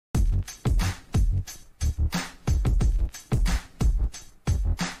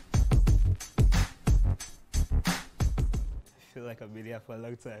here for a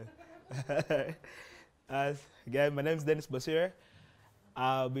long time. Again, my name is Denis Bosire.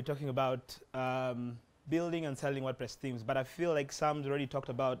 I'll be talking about building and selling WordPress themes, but I feel like Sam's already talked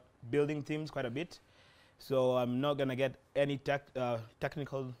about building themes quite a bit, so I'm not going to get any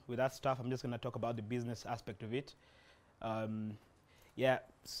technical with that stuff. I'm just going to talk about the business aspect of it. Yeah,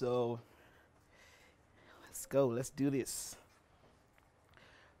 so let's go. Let's do this.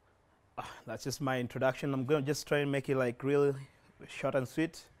 That's just my introduction. I'm going to just try and make it like really short and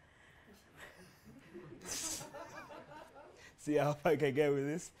sweet. See how far I can get with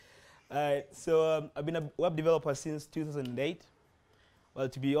this. So I've been a web developer since 2008. Well,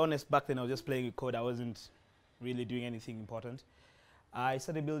 to be honest, back then I was just playing with code. I wasn't really doing anything important. I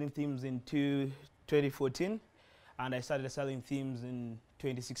started building themes in 2014, and I started selling themes in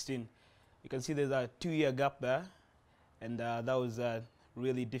 2016. You can see there's a 2-year gap there, and that was a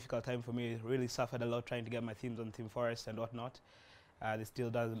really difficult time for me. Really suffered a lot trying to get my themes on ThemeForest and whatnot. They still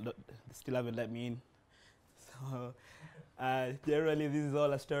haven't let me in. So generally, this is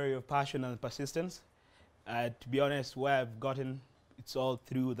all a story of passion and persistence. To be honest, where I've gotten, it's all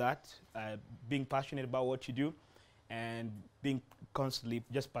through that, being passionate about what you do and being constantly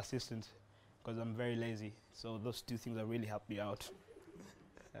just persistent, because I'm very lazy. So those two things have really helped me out.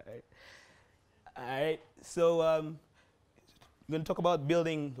 All right. So I'm going to talk about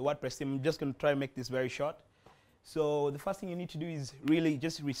building the WordPress theme. I'm just going to try and make this very short. So the first thing you need to do is really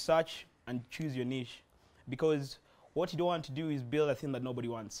just research and choose your niche, because what you don't want to do is build a thing that nobody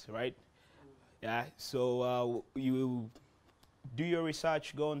wants, right? Yeah. So you do your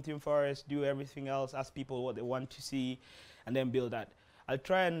research, go on ThemeForest, do everything else, ask people what they want to see, and then build that. I'll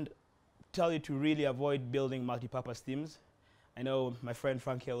try and tell you to really avoid building multi-purpose themes. I know my friend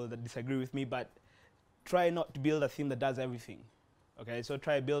Frank here will disagree with me, but try not to build a theme that does everything. Okay, so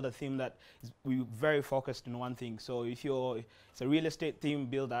try to build a theme that is very focused on one thing. So if it's a real estate theme,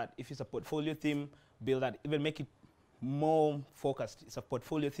 build that. If it's a portfolio theme, build that. Even make it more focused. It's a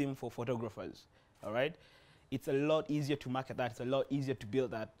portfolio theme for photographers. All right, it's a lot easier to market that. It's a lot easier to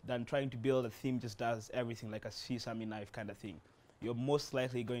build that than trying to build a theme just does everything, like a sesame knife kind of thing. You're most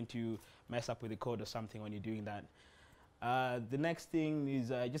likely going to mess up with the code or something when you're doing that. The next thing is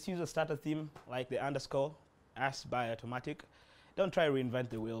just use a starter theme like the underscore as by automatic. Don't try to reinvent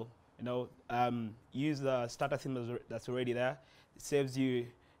the wheel. You know, use the starter theme that's already there. It saves you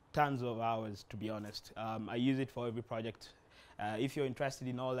tons of hours, to be honest. I use it for every project. If you're interested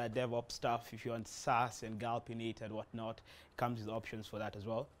in all that DevOps stuff, if you want SaaS and Gulp in it and whatnot, it comes with options for that as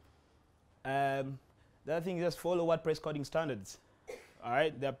well. The other thing is just follow WordPress coding standards. All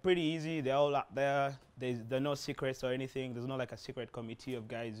right, they're pretty easy. They're all up there. There are no secrets or anything. There's not like a secret committee of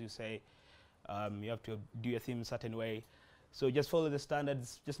guys who say you have to do your theme a certain way. So just follow the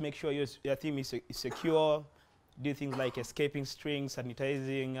standards. Just make sure your theme is secure. Do things like escaping strings,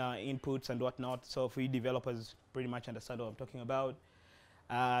 sanitizing inputs and whatnot. So for you developers, pretty much understand what I'm talking about.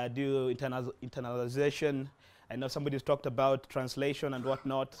 Do internalization. I know somebody's talked about translation and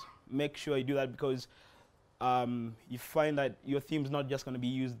whatnot. Make sure you do that, because you find that your theme's not just going to be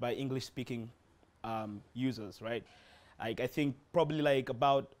used by English-speaking users, right? Like, I think probably like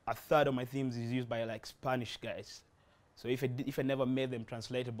about a third of my themes is used by like Spanish guys. So if I never made them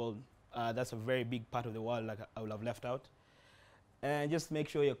translatable, that's a very big part of the world like I would have left out. And just make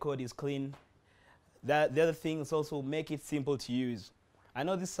sure your code is clean. The other thing is also make it simple to use. I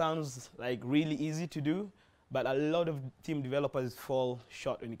know this sounds like really easy to do, but a lot of theme developers fall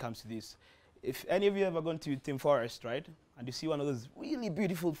short when it comes to this. If any of you ever gone to ThemeForest, right, and you see one of those really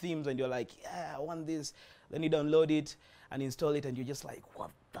beautiful themes and you're like, yeah, I want this, then you download it and install it and you're just like,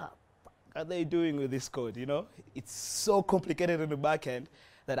 what the fuck are they doing with this code, you know? It's so complicated on the back end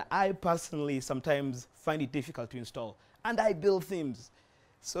that I personally sometimes find it difficult to install. And I build themes.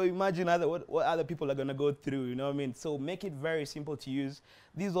 So imagine what other people are going to go through, you know what I mean? So make it very simple to use.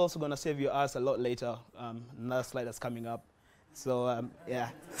 This is also going to save your ass a lot later. Another slide that's coming up. So, yeah.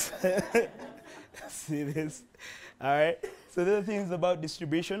 See this? All right. So the other thing is about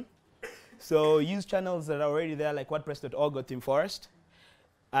distribution. So use channels that are already there, like WordPress.org or ThemeForest.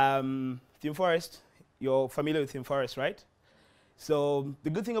 ThemeForest, you're familiar with ThemeForest, right? So the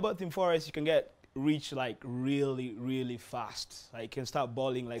good thing about ThemeForest, you can get reach like really, really fast. Like you can start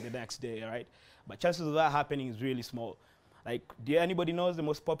balling like the next day, right? But chances of that happening is really small. Like, do anybody knows the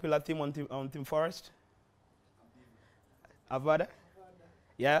most popular theme on ThemeForest? Avada?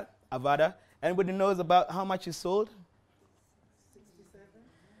 Yeah, Avada. Anybody knows about how much is sold?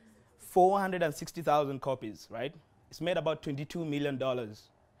 460,000 copies, right? It's made about $22 million.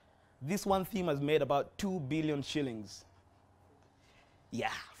 This one theme has made about 2 billion shillings.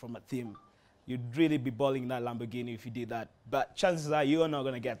 Yeah, from a theme. you'd really be balling in that Lamborghini if you did that. But chances are you're not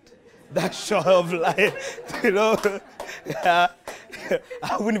going to get that short of life, you know. Yeah.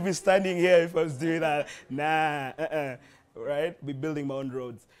 I wouldn't be standing here if I was doing that. Nah, right? Be building my own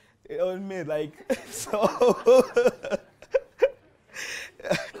roads. You know what I mean? Like, so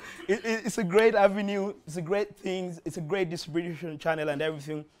it's a great avenue. It's a great thing. It's a great distribution channel and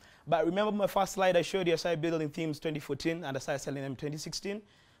everything. But remember my first slide I showed you, I started building themes 2014 and I started selling them 2016.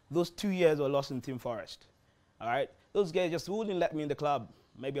 Those 2 years were lost in Theme Forest. All right? Those guys just wouldn't let me in the club.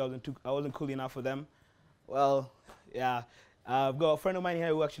 Maybe I wasn't cool enough for them. Well, yeah. I've got a friend of mine here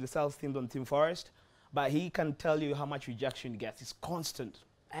who actually sells themes on Theme Forest, but he can tell you how much rejection he gets. It's constant.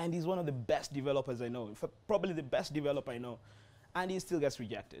 And he's one of the best developers I know. In fact, probably the best developer I know. And he still gets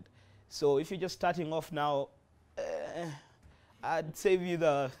rejected. So if you're just starting off now, I'd save you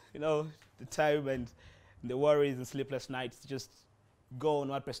the time and the worries and sleepless nights. Just go on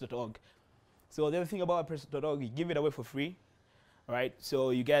WordPress.org. So the other thing about WordPress.org, you give it away for free, right? So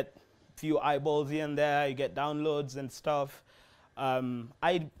you get a few eyeballs here and there, you get downloads and stuff.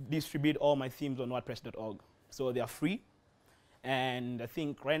 I distribute all my themes on WordPress.org. So they are free. And I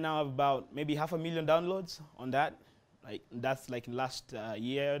think right now I have about maybe 500,000 downloads on that. Like that's like in the last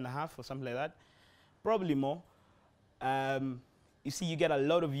year and a half or something like that. Probably more. You see, you get a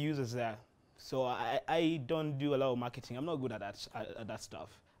lot of users there. So I don't do a lot of marketing. I'm not good at that stuff.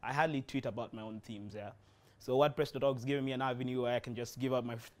 I hardly tweet about my own themes there. So WordPress.org is giving me an avenue where I can just give out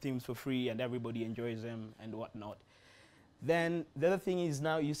my themes for free and everybody enjoys them and whatnot. Then the other thing is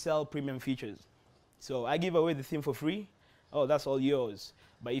now you sell premium features. So I give away the theme for free. Oh, that's all yours.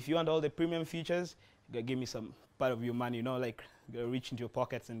 But if you want all the premium features, you gotta give me some part of your money, you know, like you gotta reach into your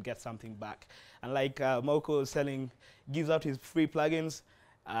pockets and get something back. And like Moko gives out his free plugins.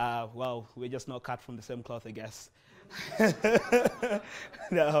 Well, we're just not cut from the same cloth, I guess.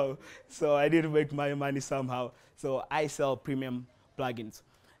 No, so I need to make my money somehow. So I sell premium plugins.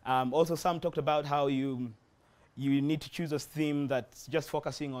 Also, Sam talked about how you need to choose a theme that's just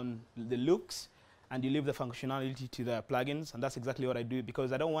focusing on the looks, and you leave the functionality to the plugins, and that's exactly what I do,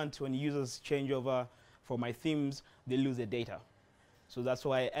 because I don't want when users change over for my themes, they lose their data. So that's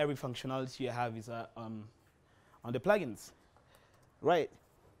why every functionality I have is on the plugins. Right.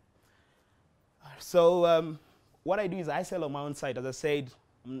 So what I do is I sell on my own site. As I said,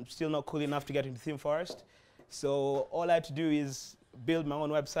 I'm still not cool enough to get into Theme Forest. So all I have to do is build my own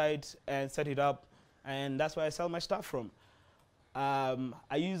website and set it up, and that's where I sell my stuff from.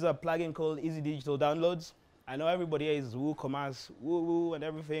 I use a plugin called Easy Digital Downloads. I know everybody here is WooCommerce, woo and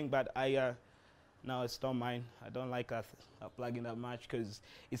everything, but no, it's not mine. I don't like a plugin that much because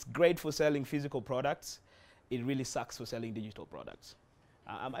it's great for selling physical products. It really sucks for selling digital products.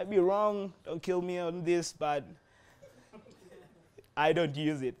 I might be wrong, don't kill me on this, but I don't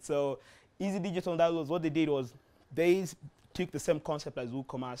use it. So Easy Digital Downloads, what they did was they took the same concept as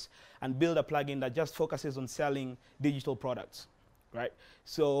WooCommerce and built a plugin that just focuses on selling digital products, right?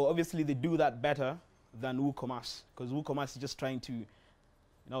 So obviously they do that better than WooCommerce, because WooCommerce is just trying to,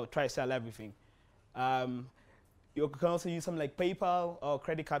 try to sell everything. You can also use something like PayPal or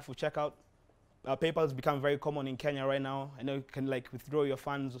credit card for checkout. PayPal has become very common in Kenya right now. I know you can like withdraw your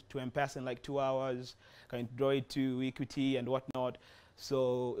funds to M-Pesa in like 2 hours, can withdraw it to Equity and whatnot.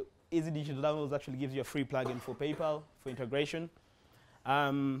 So Easy Digital Downloads actually gives you a free plugin for PayPal for integration.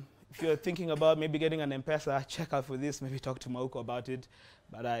 If you're thinking about maybe getting an M-Pesa checkout for this, maybe talk to Moko about it,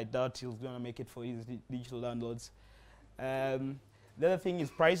 but I doubt he's going to make it for Easy Digital Downloads. The other thing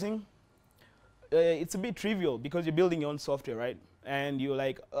is pricing. It's a bit trivial because you're building your own software, right? And you're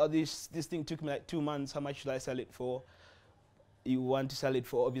like, oh, this thing took me like 2 months. How much should I sell it for? You want to sell it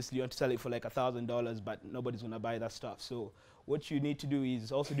for, obviously, you want to sell it for like $1,000, but nobody's going to buy that stuff. So what you need to do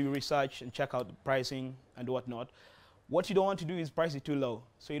is also do research and check out the pricing and whatnot. What you don't want to do is price it too low.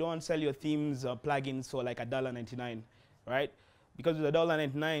 So you don't want to sell your themes or plugins for like $1.99, right? Because with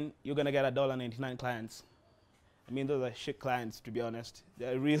 $1.99, you're going to get $1.99 clients. I mean, those are shit clients, to be honest.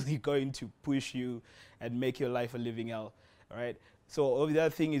 They're really going to push you and make your life a living hell, right? So the other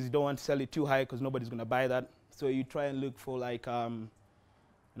thing is you don't want to sell it too high because nobody's going to buy that. So you try and look for like, a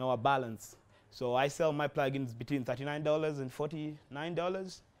balance. So I sell my plugins between $39 and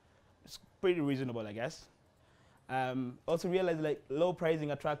 $49. It's pretty reasonable, I guess. Also realize like low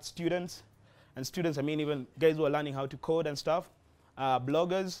pricing attracts students. And students, I mean even guys who are learning how to code and stuff,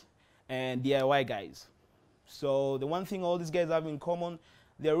 bloggers and DIY guys. So the one thing all these guys have in common,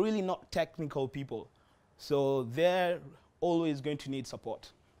 they're really not technical people. So they're always going to need support,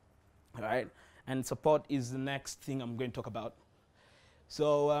 all right? And support is the next thing I'm going to talk about.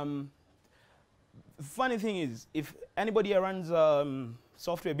 So the funny thing is, if anybody here runs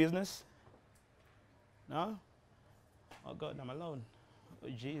software business, No? Oh God, I'm alone. Oh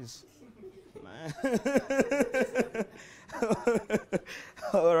jeez.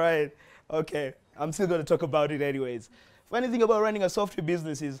 All right. Okay. I'm still going to talk about it anyways. Funny thing about running a software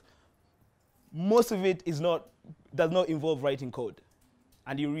business is most of it does not involve writing code.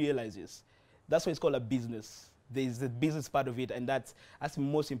 And you realize this. That's why it's called a business. There's the business part of it, and that's the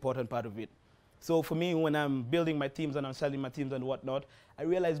most important part of it. So for me, when I'm building my teams and I'm selling my teams and whatnot, I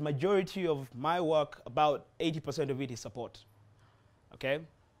realize majority of my work, about 80% of it is support. Okay?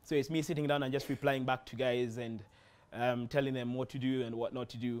 So it's me sitting down and just replying back to guys and telling them what to do and what not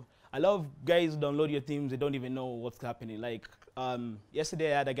to do. A lot of guys download your themes, they don't even know what's happening. Like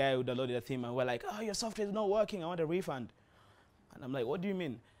yesterday I had a guy who downloaded a theme and we're like, oh, your software is not working, I want a refund. And I'm like, what do you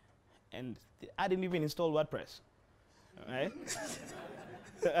mean? And I didn't even install WordPress. All right?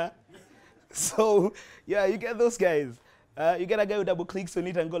 So, yeah, you get those guys. You get a guy who double clicks on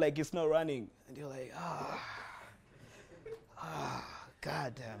it and go like, it's not running. And you're like,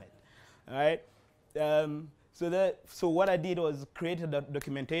 God damn it. All right? So what I did was created a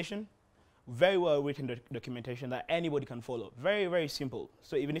documentation, very well written documentation that anybody can follow. Very, very simple.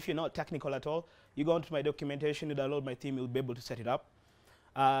 So even if you're not technical at all, you go into my documentation, you download my theme, you'll be able to set it up.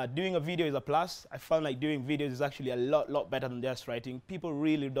 Doing a video is a plus. I found like doing videos is actually a lot better than just writing. People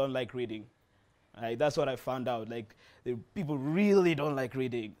really don't like reading. That's what I found out. Like, people really don't like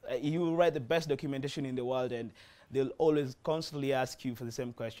reading. You will write the best documentation in the world, and they'll always constantly ask you for the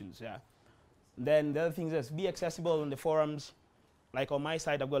same questions. Yeah. Then the other thing is be accessible on the forums. Like on my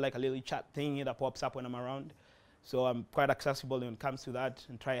side, I've got like a little chat thing that pops up when I'm around. So I'm quite accessible when it comes to that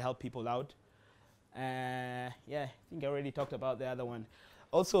and try to help people out. Yeah, I think I already talked about the other one.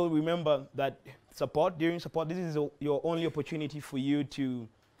 Also, remember that during support, this is your only opportunity for you to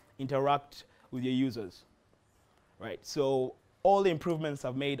interact with your users, right? So all the improvements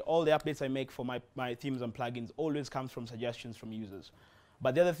I've made, all the updates I make for my themes and plugins always comes from suggestions from users.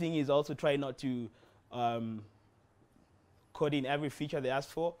 But the other thing is also try not to code in every feature they ask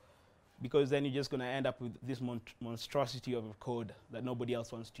for, because then you're just going to end up with this monstrosity of code that nobody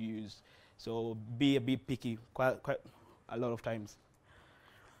else wants to use. So be a bit picky quite a lot of times.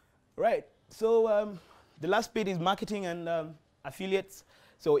 Right, so the last bit is marketing and affiliates.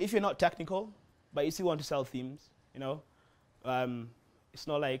 So if you're not technical, but you still want to sell themes, you know, it's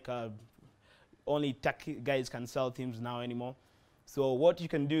not like only tech guys can sell themes now anymore. So what you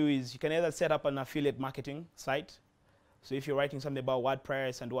can do is you can either set up an affiliate marketing site. So if you're writing something about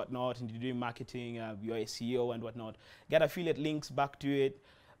WordPress and whatnot, and you're doing marketing, your SEO and whatnot, get affiliate links back to it.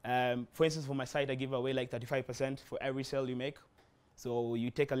 For instance, for my site, I give away like 35% for every sale you make. So you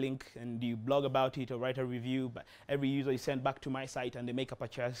take a link and you blog about it or write a review, but every user is sent back to my site and they make a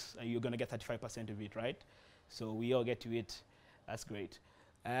purchase, and you're going to get 35% of it, right? So we all get to it. That's great.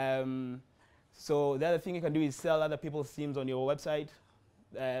 So the other thing you can do is sell other people's themes on your website.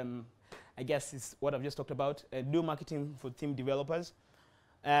 I guess it's what I've just talked about. Do marketing for theme developers.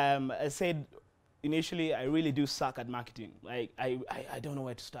 I said initially, I really do suck at marketing. Like I don't know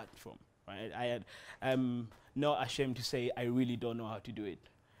where to start from. Right? I'm not ashamed to say I really don't know how to do it.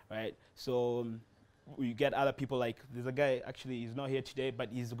 Right? So we get other people, like there's a guy, actually he's not here today, but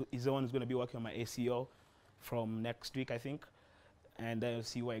he's the one who's going to be working on my SEO from next week, I think, and then we'll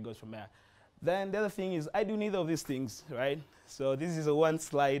see where it goes from there. Then the other thing is I do neither of these things, right? So this is a one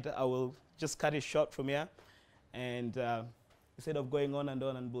slide. I will just cut it short from here, and instead of going on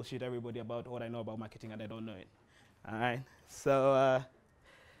and bullshit everybody about what I know about marketing and I don't know it. All right. So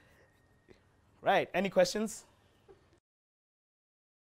right, any questions?